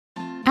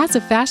As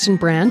a fashion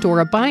brand or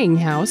a buying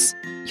house,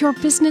 your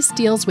business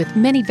deals with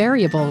many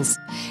variables.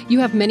 You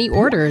have many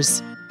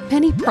orders,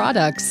 many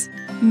products,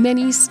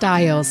 many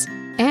styles,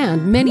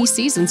 and many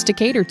seasons to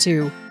cater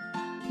to.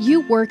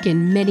 You work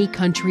in many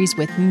countries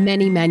with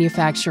many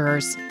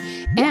manufacturers,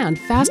 and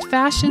fast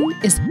fashion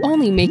is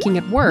only making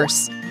it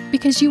worse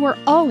because you are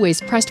always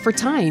pressed for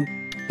time.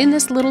 In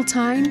this little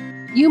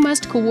time, you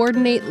must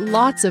coordinate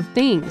lots of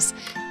things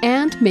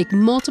and make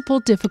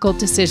multiple difficult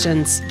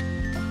decisions.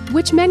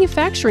 Which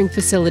manufacturing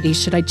facility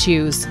should I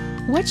choose?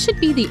 What should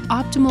be the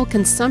optimal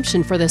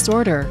consumption for this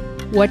order?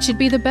 What should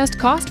be the best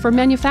cost for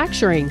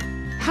manufacturing?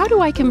 How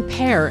do I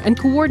compare and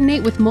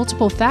coordinate with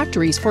multiple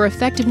factories for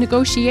effective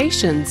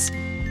negotiations?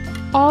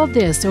 All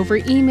this over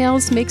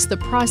emails makes the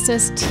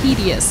process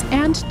tedious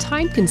and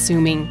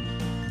time-consuming.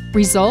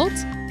 Result?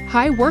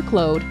 High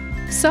workload,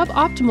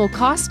 suboptimal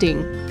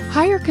costing,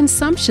 higher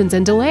consumptions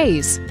and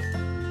delays.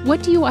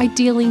 What do you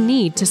ideally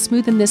need to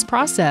smoothen this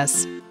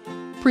process?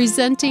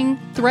 Presenting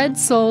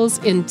ThreadSoul's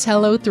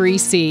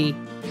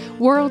Intello3C,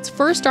 world's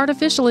first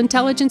artificial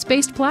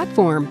intelligence-based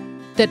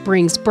platform that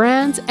brings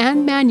brands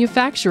and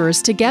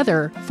manufacturers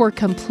together for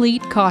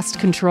complete cost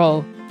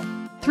control.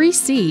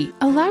 3C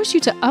allows you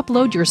to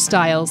upload your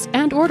styles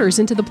and orders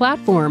into the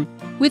platform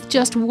with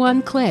just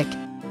one click.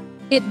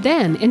 It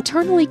then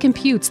internally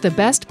computes the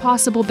best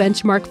possible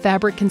benchmark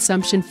fabric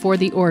consumption for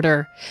the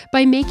order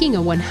by making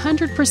a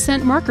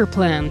 100% marker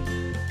plan.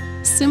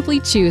 Simply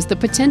choose the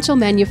potential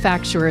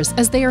manufacturers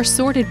as they are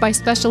sorted by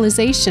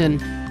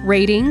specialization,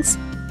 ratings,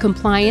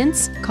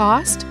 compliance,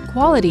 cost,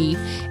 quality,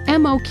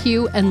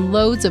 MOQ, and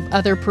loads of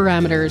other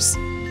parameters.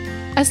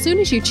 As soon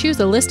as you choose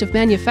a list of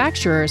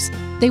manufacturers,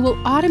 they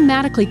will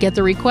automatically get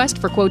the request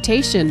for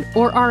quotation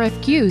or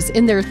RFQs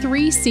in their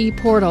 3C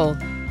portal,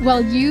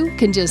 while you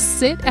can just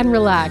sit and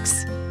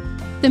relax.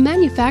 The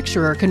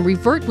manufacturer can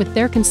revert with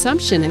their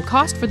consumption and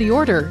cost for the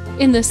order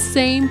in the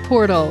same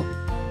portal.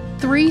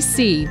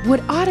 3C would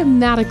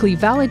automatically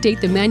validate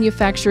the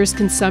manufacturer's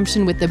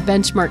consumption with the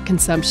benchmark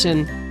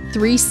consumption.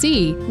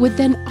 3C would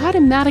then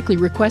automatically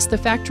request the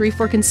factory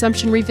for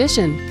consumption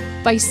revision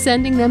by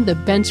sending them the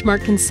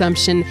benchmark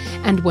consumption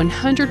and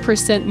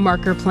 100%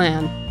 marker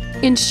plan,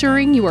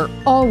 ensuring you are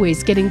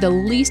always getting the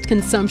least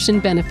consumption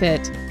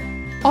benefit.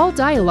 All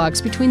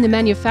dialogues between the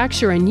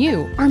manufacturer and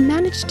you are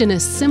managed in a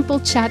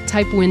simple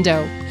chat-type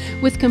window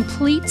with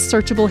complete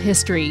searchable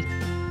history.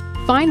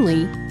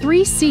 Finally,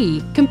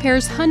 3C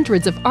compares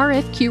hundreds of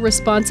RFQ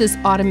responses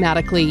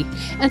automatically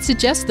and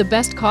suggests the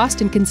best cost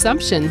and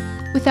consumption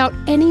without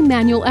any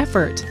manual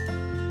effort.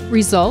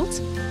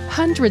 Result?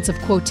 Hundreds of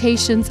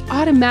quotations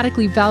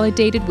automatically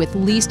validated with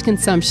least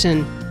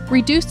consumption,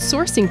 reduced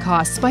sourcing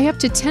costs by up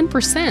to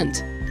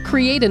 10%.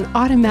 Create an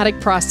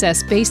automatic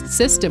process-based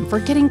system for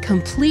getting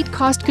complete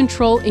cost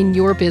control in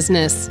your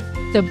business.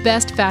 The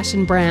best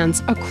fashion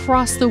brands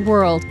across the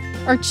world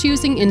are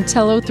choosing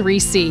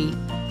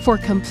Intello3C for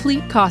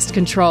complete cost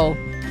control.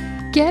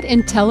 Get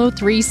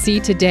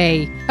Intello3C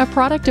today, a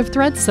product of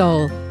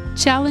ThreadSoul.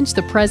 Challenge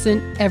the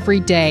present every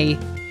day.